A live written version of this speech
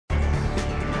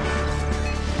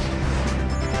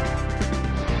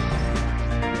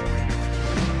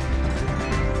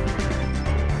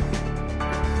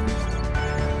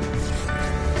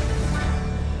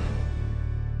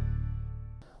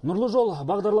Нұрлы жол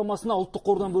бағдарламасына ұлттық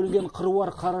қордан бөлінген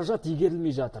қыруар қаражат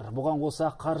игерілмей жатыр. Бұған қоса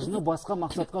қаржыны басқа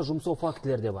мақсатқа жұмсау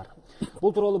фактілері де бар.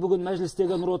 Бұл туралы бүгін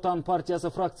мәжілістегі Нұртай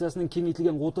партиясы фракциясының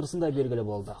кеңейтілген отырысында белгілі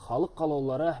болды. Халық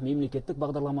қалаулылары мемлекеттік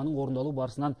бағдарламаның орындалу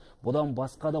барысынан бұдан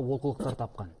басқа да олқылықтар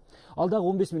тапқан. Алдағы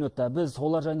 15 минутта біз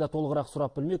олар жайында толығырақ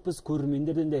сұрап білмекпіз.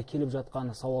 Көрермендерден де келіп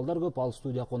жатқан сауалдар көп. Ал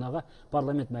студия қонағы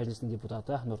парламент мәжілісінің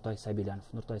депутаты Нұртай Сабильянов.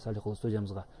 Нұртай Сабильянов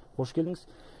студиямызға қош келдіңіз.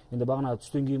 Енді бағана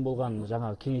түстен кейін болған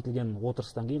жаңа кеңейтілген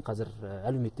отырыстан кейін қазір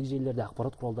әлеуметтік желілерде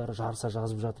ақпарат құралдары жарыса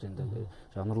жазып жатыр. Енді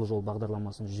нұрлы жол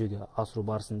бағдарламасын жүзеге асыру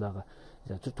барысындағы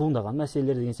туындаған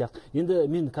мәселелер деген сияқты. Енді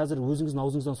мен қазір өзіңіздің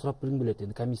аузыңыздан сұрап білгім келеді.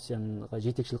 Енді комиссияға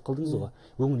жетекшілік қылдыңыз ғой,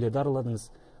 өңірлерді араладыңыз.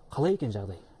 Қалай екен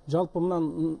жағдай? Жалпы мына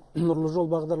нұрлы жол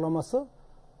бағдарламасы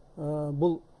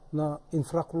бұл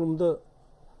инфрақұрылымды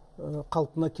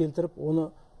қалпына келтіріп, оны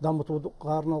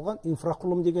дамытуға арналған.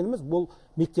 Инфрақұрылым дегеніміз бұл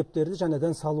мектептерді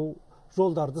жаңадан салу,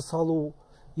 жолдарды салу,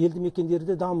 елді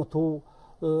мекендерді дамыту,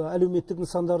 әлеуметтік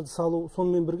нысандарды салу,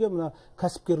 сонымен бірге мына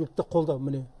кәсіпкерлікті қолдау,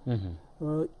 міне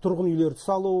тұрғын үйлерді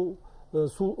салу,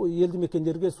 елді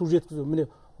мекендерге су жеткізу. Міне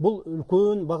бұл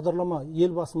үлкен бағдарлама.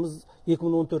 Елбасымыз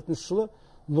 2014 жылы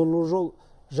нұрлы жол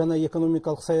жаңа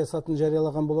экономикалық саясатын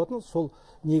жариялаған болатын. Сол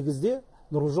негізде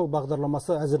нұрлы жол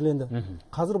бағдарламасы әзірленді.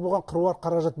 Қазір бұған қыруар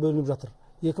қаражат бөлініп жатыр.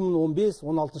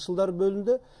 2015-16 жылдары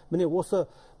бөлінді. Міне осы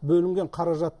бөлінген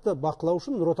қаражатты бақылау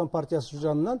үшін Нұртай партиясы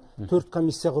жанынан 4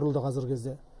 комиссия құрылды қазір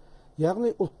кезде.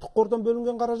 Яғни ұлттық қордан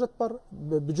бөлінген қаражат бар,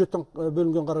 бюджеттен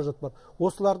бөлінген қаражат бар.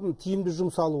 Осылардың тиімді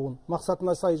жұмсалуын,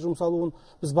 мақсатына сай жұмсалуын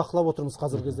біз бақылап отырмыз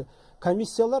қазір кезде.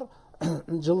 Комиссиялар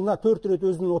жылына 4 рет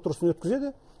өзінің отырысын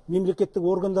өткізеді. Мемлекеттік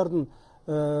органдардың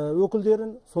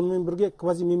өкілдерін, сонымен бірге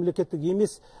квазимемлекеттік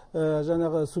емес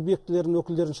жаңағы субъектілердің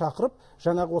өкілдерін шақырып,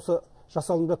 жаңағы осы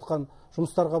жасалынып жатқан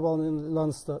жұмыстарға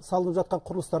байланысты, салынып жатқан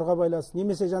құрылыстарға байланысты,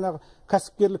 немесе жаңағы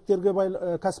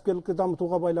кәсіпкерлікті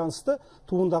дамытуға байланысты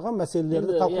туындаған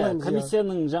мәселелерді талқылаймыз.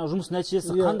 Комиссияның жаңа жұмыс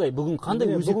нәтижесі қандай? Бүгін қандай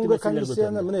өзекті мәселелер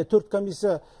көтерілді? Міне 4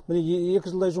 комиссия 2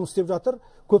 жылдай жұмыс істеп жатыр.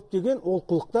 Көптеген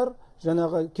олқылықтар,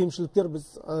 жаңағы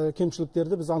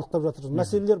кемшіліктерді біз анықтап жатырмыз.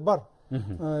 Мәселелер бар.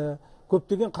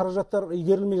 Көптеген қаражаттар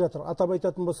игерілмей жатыр. Атап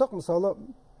айтатын болсақ, мысалы,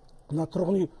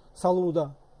 тұрғын үй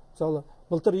салуда, мысалы,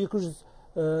 былтыр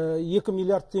 202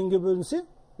 миллиард теңге бөлінсе,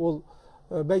 ол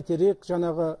бәйтерек,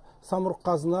 жаңағы самұрық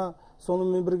қазына,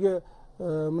 сонымен бірге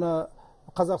мына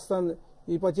Қазақстан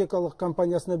ипотекалық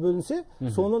компаниясына бөлінсе,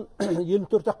 соның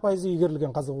 54%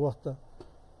 игерілген қазіргі уақытта.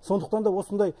 Сондықтан да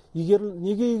осындай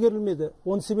неге игерілмеді?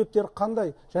 Оның себептері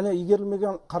қандай? Және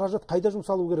игерілмеген қаражат қайда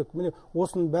жұмсалу керек? Міне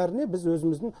осының бәріне біз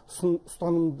өзіміздің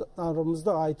ұстанымдарымызды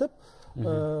айтып,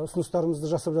 ұсыныстарымызды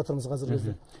жасап жатырмыз қазір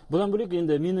кезде. Бұдан бөлек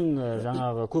енді менің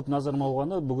жаңағы көп назарыма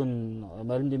алғаны бүгін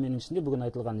мәлімдеменің ішінде бүгін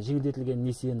айтылған жеңілдетілген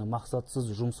несиені мақсатсыз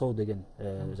жұмсау деген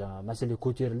жаңа мәселе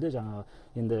көтерілді. Жаңа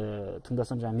енді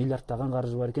тыңдасам жаңа миллиардтаған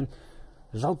қаржы бар екен.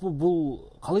 Жалпы бұл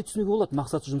қалай түсінуге болады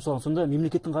мақсатсыз жұмсалған? Сонда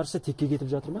мемлекеттің қаржысы текке кетіп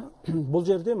жатыр ма? Бұл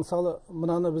жерде мысалы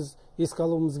мынаны біз еске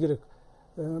алуымыз керек.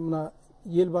 Мына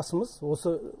елбасымыз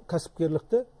осы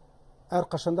кәсіпкерлікті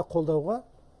әрқашанда қолдауға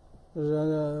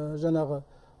жаңағы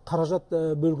қаражат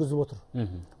бөлгізіп отыр.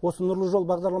 Осы нұрлы жол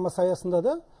бағдарламасы аясында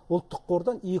да ұлттық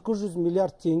қордан 200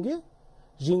 миллиард теңге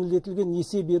жеңілдетілген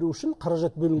несие беру үшін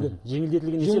қаражат бөлінген.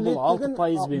 Жеңілдетілген несие бұл 6%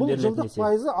 берілетін несие. Бұл жылдық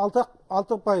пайызы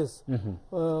 6%.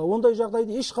 Ондай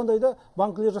жағдайды ешқандай да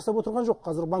банкілер жасап отырған жоқ.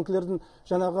 Қазір банкілердің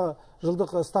жаңағы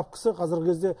жылдық ставкасы қазіргі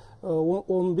кезде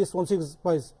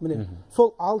 15-18%. Міне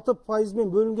сол 6%-мен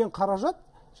бөлінген қаражат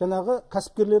жаңағы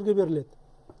кәсіпкерлерге беріледі.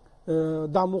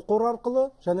 Даму қоры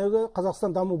арқылы, жаңағы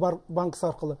Қазақстан даму банкасы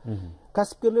арқылы.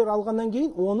 Кәсіпкерлер алғаннан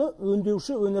кейін оны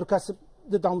өңдеуші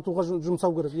өнеркәсіпті дамытуға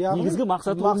жұмсау керек. Негізгі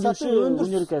мақсаты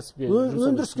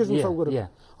өндіріске жұмсау керек.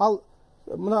 Ал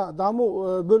мына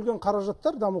даму бөлген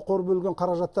қаражаттар, даму қоры бөлген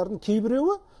қаражаттардың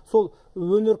кейбіреуі сол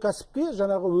өнеркәсіпке,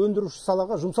 жаңағы өндіруші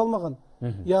салаға жұмсалмаған.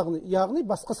 Яғни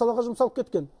басқа салаға жұмсалып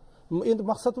кеткен. Енді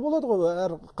мақсаты болады ғой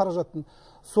әр қаражаттың.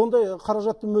 Сондай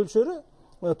қаражаттың мөлшері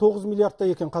 9 миллиардта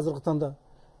екен қазіргі таңда.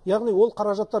 Яғни ол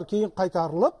қаражаттар кейін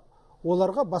қайтарылып,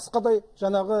 оларға басқадай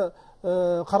жаңағы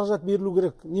қаражат берілу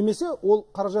керек. Немесе ол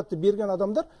қаражатты берген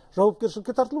адамдар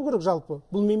жауапкершілікке тартылу керек жалпы.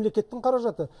 Бұл мемлекеттің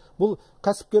қаражаты. Бұл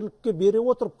кәсіпкерлікке бере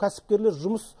отырып, кәсіпкерлер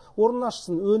жұмыс орнын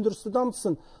ашсын, өндірісті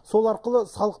дамытсын, сол арқылы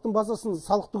салықтың базасын,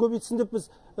 салықты көбейтсін деп біз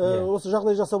осы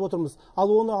жағдай жасап отырмыз.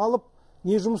 Ал оны алып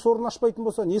не жұмыс орнын ашпайтын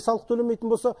болса, не салық төлемейтін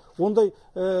болса, ондай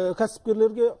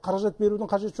кәсіпкерлерге қаражат берудің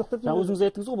қажеті жоқ деп. Өзіңіз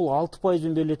айттыңыз ғой, бұл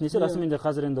 6%-бен берілетін несие. Расымен де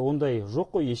қазір енді ондай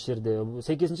жоқ қой еш жерде.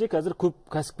 Сәйкесінше қазір көп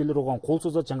кәсіпкерлер оған қол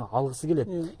созады, жаңа алғысы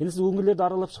келеді. Енді сіз өңірлерді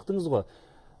аралап шықтыңыз ғой.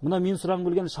 Мына мен сұрағым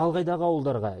келген шалғайдағы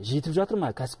ауылдарға жетіп жатыр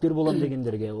ма кәсіпкер болам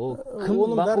дегендерге? Ол кім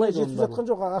оның бәріне бақылайды? жетіп жатқан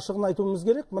жоқ, ашығын айтуымыз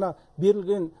керек. Мына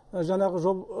берілген жаңағы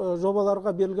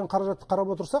жобаларға берілген қаражатты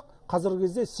қарап отырсақ, қазіргі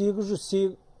кезде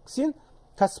 880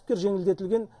 кәсіпкер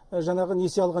жеңілдетілген жаңағы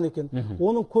несие алған екен.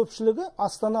 Оның көпшілігі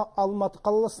Астана, Алматы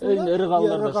қаласында, ірі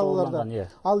қалаларда.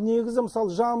 Ал негізі мысалы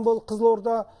Жамбыл,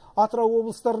 Қызылорда, Атырау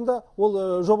облыстарында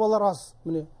ол жобалар аз.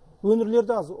 Міне,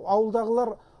 өңірлерде аз.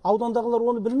 Ауылдағылар, аудандағылар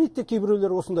оны білмейді де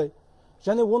кейбіреулер осындай.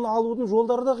 Және оны алудың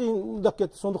жолдары да қиындап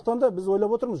кетті. Сондықтан да біз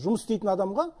ойлап отырмыз, жұмыс істейтін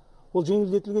адамға ол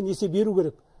жеңілдетілген несие беру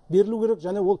керек. Берілу керек,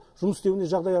 және ол жұмыс істеуіне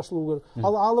жағдай ашылу керек.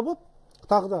 Ал алып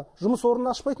тағы да жұмыс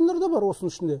орнын ашпайтындар да бар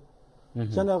осының ішінде.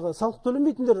 Жаңағы салық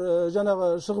төлемейтіндер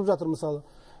жаңағы шығып жатыр мысалы.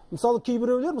 Мысалы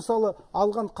кейбіреулер мысалы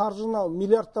алған қаржыны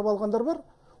миллиардтап алғандар бар.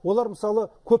 Олар мысалы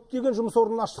көптеген жұмыс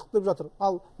орнын аштық деп жатыр.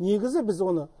 Ал негізі біз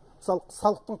оны мысалы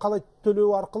салықтың қалай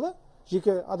төлеу арқылы,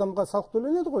 жеке адамға салық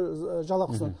төленеді ғой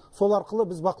жалақысынан. Сол арқылы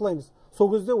біз бақылаймыз.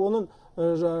 Сол кезде оның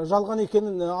жалған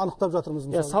екенін анықтап жатырмыз.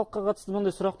 Салыққа қатысты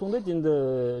мындай сұрақ туындайды. Енді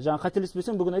жаңа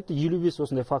қателеспесем, бүгін айтты 55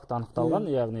 осындай факт анықталған,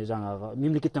 яғни жаңағы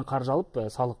мемлекеттен қаржы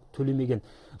алып салық төлемеген.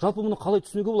 Жалпы мұны қалай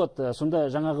түсінуге болады? Сонда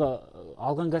жаңағы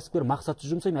алған кәсіпкер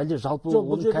мақсатсыз жұмсай ма, әлде жалпы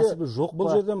оның кәсібі жоқ па?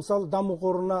 Бұл жерде мысалы даму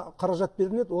қорына қаражат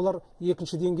беріледі, олар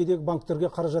екінші деңгейдегі банктерге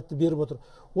қаражатты беріп отыр.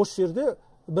 Осы жерде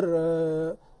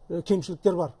бір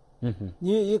кемшіліктер бар.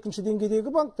 Не екінші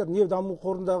деңгейдегі банктер, не даму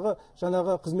қорындағы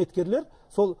жаңағы қызметкерлер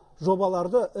сол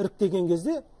жобаларды іріктеген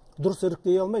кезде дұрыс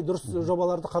іріктей алмай, дұрыс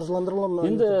жобаларды қаржыландыра алмай.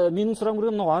 Енді менің сұрағым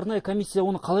келген, мынау арнайы комиссия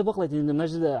оны қалай бақылайды? Енді мына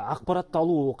жерде ақпаратты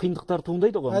алу қиындықтар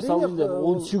туындайды ғой. Мысалы енді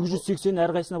 880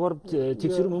 әрқайсысына барып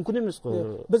тексеру мүмкін емес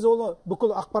қой. Біз оны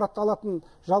бүкіл ақпаратты алатын,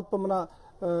 жалпы мына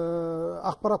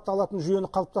ақпаратты алатын жүйені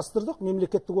қалыптастырдық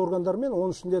мемлекеттік органдармен,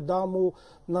 оның ішінде даму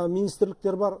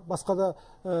министрліктер бар, басқа да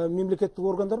мемлекеттік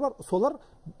органдар бар. Солар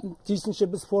тиісінше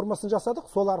біз формасын жасадық.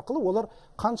 Сол арқылы олар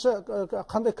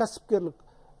қандай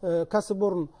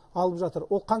кәсіпорын алып жатыр,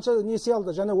 ол қанша несие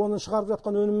алды, және оның шығарып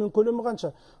жатқан өнімнің көлемі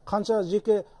қанша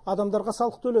жеке адамдарға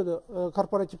салық төледі,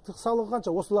 корпоративтік салығы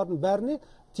қанша, осылардың бәріне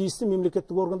тиісті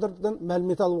мемлекеттік органдардан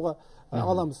мәлімет алуға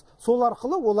аламыз. Сол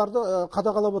арқылы оларды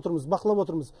қадағалап отырмыз, бақылап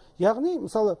отырмыз. Яғни,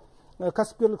 мысалы,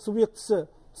 кәсіпкерлік субъектісі,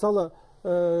 мысалы,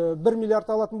 1 миллиард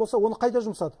алатын болса, оны қайда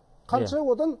жұмсады? Қанша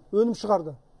одан өнім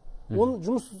шығарды? Оның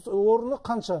жұмыс орны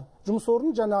қанша? Жұмыс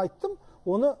орнын жаңа айттым,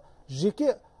 оны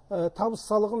жеке табыс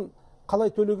салығын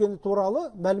қалай төлегені туралы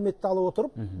мәліметті алып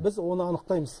отырып, біз оны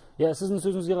анықтаймыз. Сіздің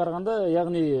сөзіңізге қарағанда,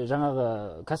 яғни жаңағы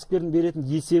кәсіпкердің беретін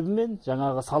есебі мен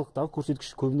жаңағы салықтағы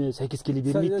көрсеткіш көбіне сәйкес келе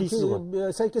бермейді дейсіз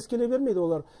ғой? Сәйкес келе бермейді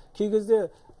олар. Кей кезде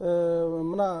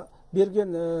мына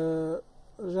берген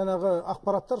жаңағы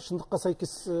ақпараттар шындыққа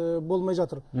сәйкес болмай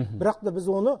жатыр. Бірақ та біз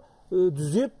оны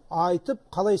дүзеп, айтып,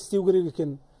 қалай істеу керек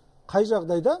екенін, қай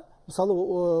жағдайда, мысалы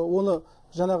оны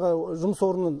жаңағы жұмыс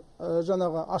орнының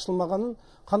жаңағы ашылмағанын,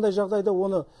 қандай жағдайда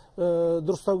оны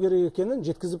дұрыстау керек екенін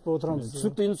жеткізіп отырамыз.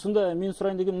 Түсінікті. Енді сонда мен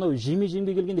сұрайын деген, мынау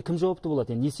жеме-жемге келгенде кім жауапты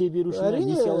болады? Несие беруші,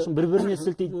 несие алушы бір-біріне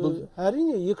сілтейді.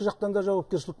 Әрине, екі жақтан да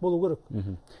жауапкершілік болу керек.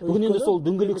 Бүгін енді сол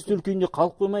дөңгелек үстел күйінде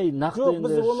қалып қоймай,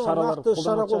 нақты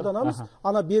шара қолданамыз.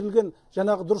 Ана берілген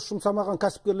жаңағы дұрыс жұмсамаған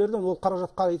кәсіпкерлерден ол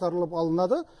қаражат қайтарылып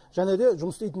алынады, және де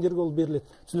жұмыс істейтіндерге ол беріледі.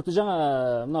 Түсінікті. Жаңа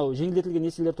мынау жеңілдетілген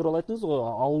несиелер туралы айттыңыз ғой,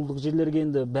 ауылдық жерлерге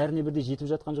енді бәріне бірдей жетіп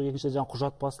жатқан жоқ, екінші жаңа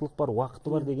құжатбастылық бар, уақыты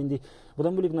бар дегендей.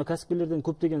 Бұдан бөлек мына кәсіпкерлерден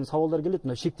көптеген сауалдар келеді.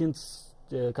 Мына шектен тыс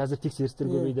қазір тексерістер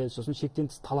көбейді, сосын шектен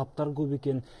тыс талаптар көп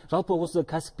екен. Жалпы осы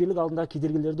кәсіпкерлік алдындағы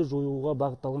кедергілерді жоюға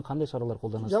бағытталған қандай шаралар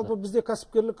қолданасыздар? Жалпы бізде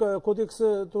кәсіпкерлік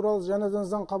кодексі туралы жаңадан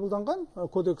заң қабылданған,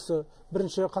 кодексі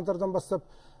 1 қаңтардан бастап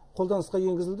қолданысқа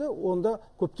енгізілді. Онда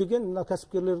көптеген мына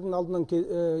кәсіпкерлердің алдынан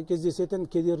кездесетін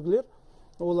кедергілер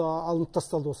ол алынып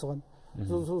тасталды осыған.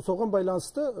 Соған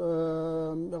байланысты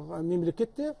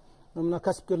мемлекетте мына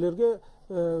кәсіпкерлерге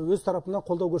өз тарапынан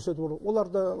қолдау көрсетіп отыр.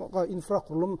 Оларға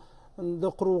инфрақұрылымды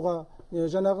құруға,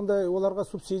 жаңағындай оларға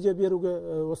субсидия беруге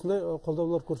осындай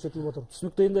қолдаулар көрсетіліп отыр.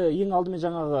 Түсінікті. Енді ең алдымен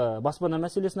жаңағы баспана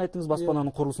мәселесін айттыңыз,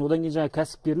 баспананың құрылысын. Одан кейін жаңа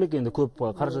кәсіпкерлік, енді көп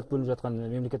қаражат бөлініп жатқан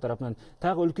мемлекет тарапынан.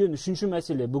 Тағы үлкен үшінші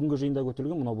мәселе бүгінгі жиында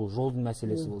көтерілген, мынау бұл жолдың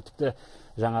мәселесі. Бұл тіпті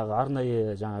жаңағы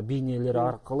арнайы жаңа бейнелер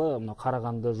арқылы мына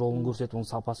Қарағанды жолын көрсетіп, оның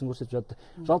сапасын көрсетіп жатты.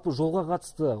 Жалпы жолға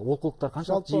қатысты олқылықтар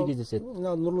қаншалықты жиі кездеседі?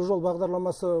 Нұрлы жол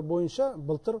бағдарламасы бойынша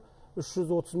былтыр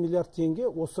 330 миллиард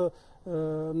теңге осы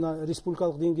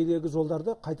республикалық деңгейдегі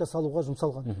жолдарды қайта салуға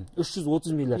жұмсалған.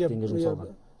 330 миллиард теңге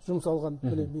жұмсалған.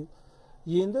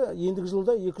 Ендігі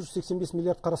жылда 285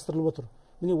 миллиард қарастырылып отыр.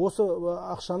 Міне осы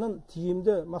ақшаның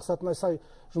тиімді мақсатына сай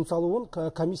жұмсалуын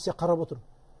комиссия қарап отыр.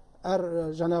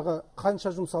 Әр жаңағы қанша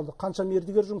жұмсалды, қанша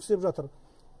мердігер жұмыс істеп жатыр,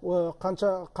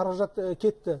 қанша қаражат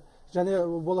кетті, және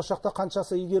болашақта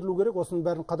қаншасы игерілу керек, осының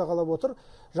бәрін қадағалап отыр.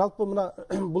 Жалпы мына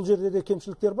бұл жерде де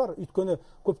кемшіліктер бар, өйткені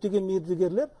көптеген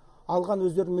мердігерлер алған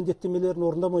өздерінің міндеттемелерін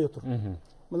орындамай отыр.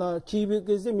 Мына кейбір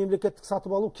кезде мемлекеттік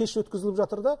сатып алу кеш өткізіліп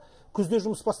жатыр да, күзде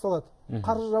жұмыс басталады.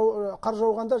 Қар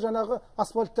жауғанда жаңағы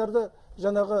асфальттарды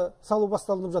жаңағы салу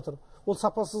басталынып жатыр. Ол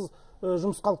сапасыз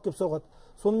жұмыс қалып кеп соғады.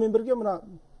 Сонымен бірге мына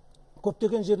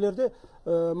көптеген жерлерде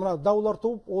мына даулар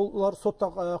туып, олар сотта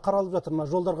қаралып жатыр мына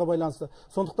жолдарға байланысты.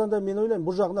 Сондықтан да мен ойлаймын,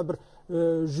 бұл жағына бір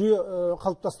жүйе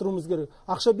қалыптастыруымыз керек.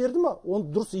 Ақша берді ма,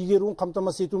 оны дұрыс игеруін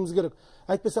қамтамасыз етуіміз керек.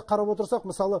 Әйтпесе қарап отырсақ,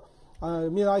 мысалы,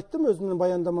 мен айттым өзімнің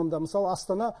баяндамамда, мысалы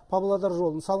Астана Павлодар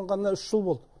жолын салынғанына 3 жыл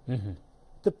болды.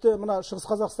 Тіпті мына Шығыс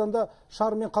Қазақстанда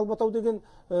Шар мен Қалбатау деген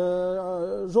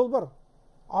жол бар.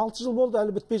 6 жыл болды,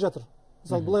 әлі бітпей жатыр.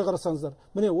 Мысалы, бұлай қарасаңыздар.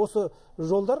 Міне осы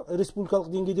жолдар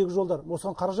республикалық деңгейдегі жолдар.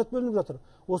 Осыған қаражат бөлініп жатыр.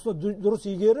 Осыны дұрыс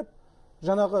игеріп,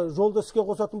 жаңағы жолды іске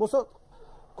қосатын болса,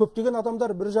 көптеген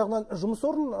адамдар бір жағынан жұмыс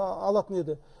орнын алатын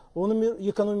еді. Оны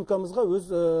экономикамызға өз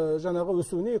жаңағы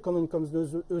өсуіне,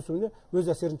 экономикамыздың өсуіне өз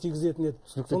әсерін тигізетін еді.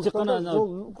 Сондықтан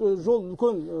жол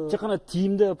үлкен. Тек қана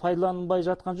тиімді пайдаланбай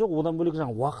жатқан жоқ, одан бөлек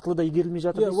жаңа уақытылы да игерілмей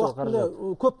жатыр дейсіз қаражат.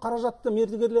 Көп қаражатты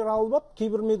мердігерлер алып,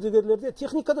 кейбір мердігерлерде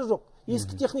техника да жоқ.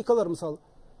 Ескі техникалар мысалы.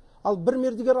 Ал бір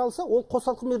мердігер алса, ол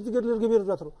қосалқы мердігерлерге беріп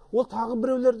жатыр. Ол тағы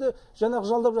біреулерді жаңағы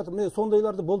жалдап жатыр. Міне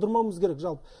сондайларды болдырмауымыз керек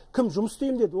жалпы. Кім жұмыс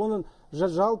істеймін деді, оның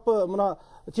жалпы мына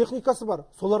техникасы бар,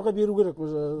 соларға беру керек.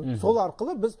 Сол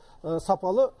арқылы біз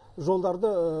сапалы жолдарды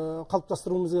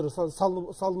қалыптастыруымыз керек,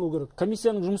 салыну керек.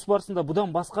 Комиссияның жұмыс барысында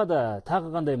бұдан басқа да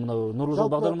тағы қандай мынау нұрлы жол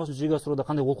бағдарламасын жүзеге асыруда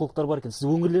қандай олқылықтар бар екен? Сіз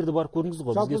өңірлерді барып көрдіңіз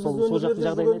ғой? Жалпы біз өңірлерде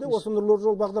жүргенде осы нұрлы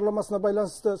жол бағдарламасына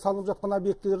байланысты салынып жатқан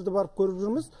объектілерді барып көріп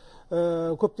жүрміз.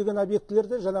 Көптеген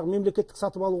объектілерде жаңағы мемлекеттік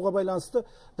сатып алуға байланысты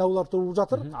даулар туып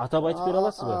жатыр. Атап айтып бере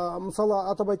аласыз ба? Мысалы,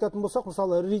 атап айтатын болсақ,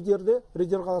 мысалы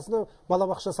Ридер қаласында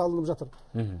балабақша салынып жатыр.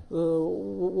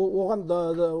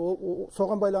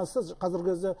 Соған байланысты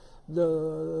қазіргі кезде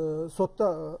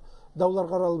сотта даулар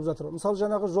қаралып жатыр. Мысалы,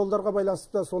 жаңағы жолдарға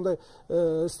байланысты сондай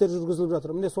істер жүргізіліп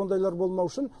жатыр. Міне сондайлар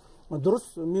болмау үшін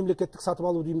дұрыс мемлекеттік сатып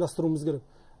алуды ұйымдастыруымыз керек.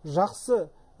 Жақсы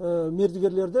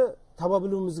мердігерлерді таба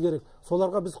білуіміз керек.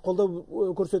 Соларға біз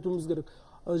қолдау көрсетуіміз керек.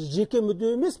 Жеке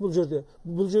мүдде емес бұл жерде.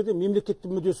 Бұл жерде мемлекеттік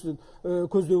мүддесін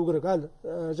көздеу керек. Әлі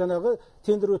жаңағы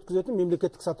тендер өткізетін,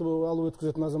 мемлекеттік сатып алу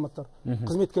өткізетін азаматтар,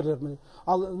 қызметкерлер.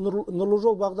 Ал нұрлы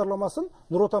жол бағдарламасын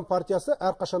Нұр Отан партиясы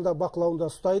әрқашанда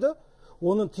бақылауында ұстайды,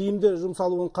 оның тиімді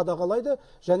жұмсалуын қадағалайды,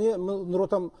 және Нұр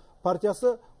Отан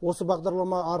партиясы осы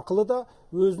бағдарлама арқылы да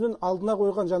өзінің алдына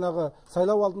қойған, жаңағы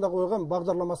сайлау алдында қойған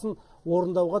бағдарламасын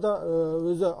орындауға да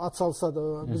өзі атсалысады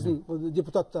біздің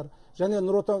депутаттар. Және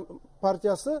Нұр Отан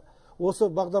партиясы осы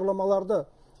бағдарламаларды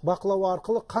бақылау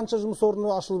арқылы қанша жұмыс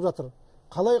орны ашылып жатыр,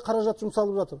 қалай қаражат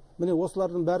жұмсалып жатыр. Міне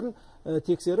осылардың бәрін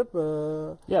тексеріп,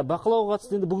 бақылауға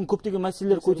қатысты енді бүгін көптеген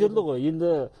мәселелер көтерілді ғой.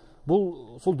 Енді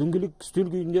бұл сол дөңгелек үстел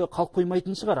күйінде қалып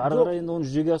қоймайтын шығар. Ары қарай енді оны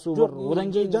жүзеге асыру бар.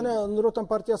 Одан кейін және Нұр Отан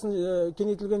партиясының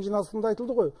кеңейтілген жиналысында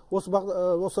айтылды ғой.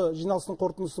 Осы жиналыстың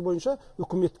қорытындысы бойынша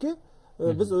үкіметке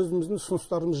біз өзіміздің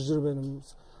ұсыныстарымызды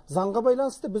жібереміз. Заңға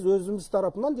байланысты біз өзіміз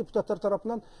тарапынан, депутаттар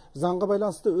тарапынан заңға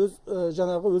байланысты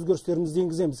жаңағы өзгерістерімізді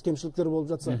енгіземіз, кемшіліктер болып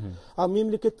жатса. Ал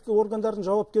мемлекеттік органдардың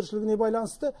жауапкершілігіне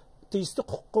байланысты тиісті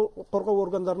құқық қорғау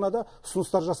органдарына да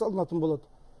ұсыныстар жасалынатын болады.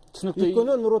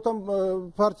 Өйткені Нұр Отан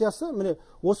партиясы міне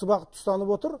осы бағытты ұстанып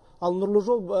отыр, ал нұрлы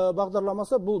жол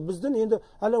бағдарламасы бұл біздің енді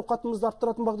әл ауқатымызды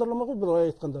арттыратын бағдарлама ғой,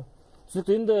 былай айтқанда.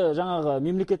 Түсінікті. Енді жаңағы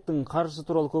мемлекеттің қаржысы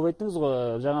туралы көп айттыңыз ғой,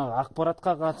 жаңағы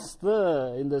ақпаратқа қатысты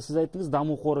енді сіз айттыңыз,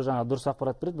 даму қоры жаңағы дұрыс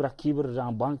ақпарат береді, бірақ кейбір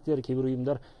жаңағы банктер, кейбір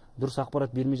ұйымдар дұрыс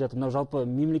ақпарат бермей жатыр. Мынау жалпы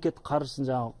мемлекет қаржысын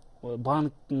жаңағы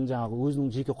банктің жаңағы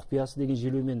өзінің жеке құпиясы деген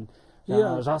желеумен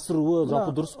жасыруы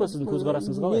жалпы дұрыс па, сіздің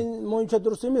көзқарасыңыз қалай? Мен мойынша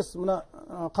дұрыс емес. Мына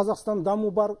Қазақстан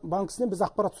даму банкісінен біз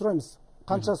ақпарат сұраймыз.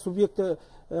 Қанша субъекті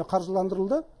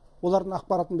қаржыландырылды, олардың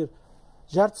ақпаратын бер.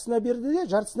 Жартысына берді де,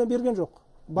 жартысына берген жоқ.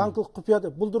 Банкалық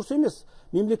құпияды. Бұл дұрыс емес.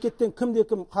 Мемлекеттен кім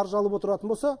қаржы алып отыратын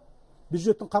болса,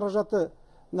 бюджеттің қаражаты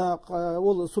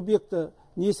ол субъекті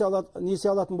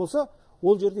несие алатын болса,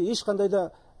 ол жерде ешқандай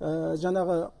да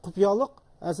жаңағы құпиялық,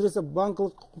 әсіресе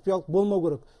банкалық құпиялық болмау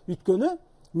керек. Өйткені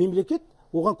мемлекет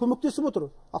оған көмектесіп отыр.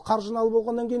 Қаржыны алып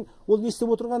болғаннан кейін ол не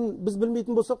істеп отырғанын біз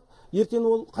білмейтін болсақ, ертең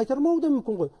ол қайтармауы да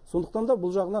мүмкін ғой. Сондықтан да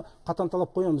бұл жағына қатаң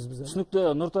талап қоямыз біз. Түсінікті.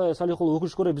 Нұртай Сабильянов,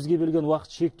 өкінішке орай бізге берілген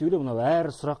уақыт шектеулі. Мынау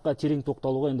әр сұраққа терең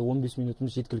тоқталуға енді 15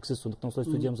 минутымыз жеткіліксіз. Сондықтан осылай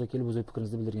студиямызға келіп өз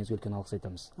пікіріңізді білдіргеніңізге үлкен алғыс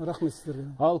айтамыз. Рахмет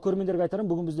сіздерге. Ал көрермендерге айтарым,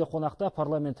 бүгін бізде қонақта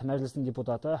парламент мәжілісінің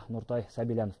депутаты Нұртай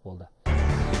Сабильянов болды.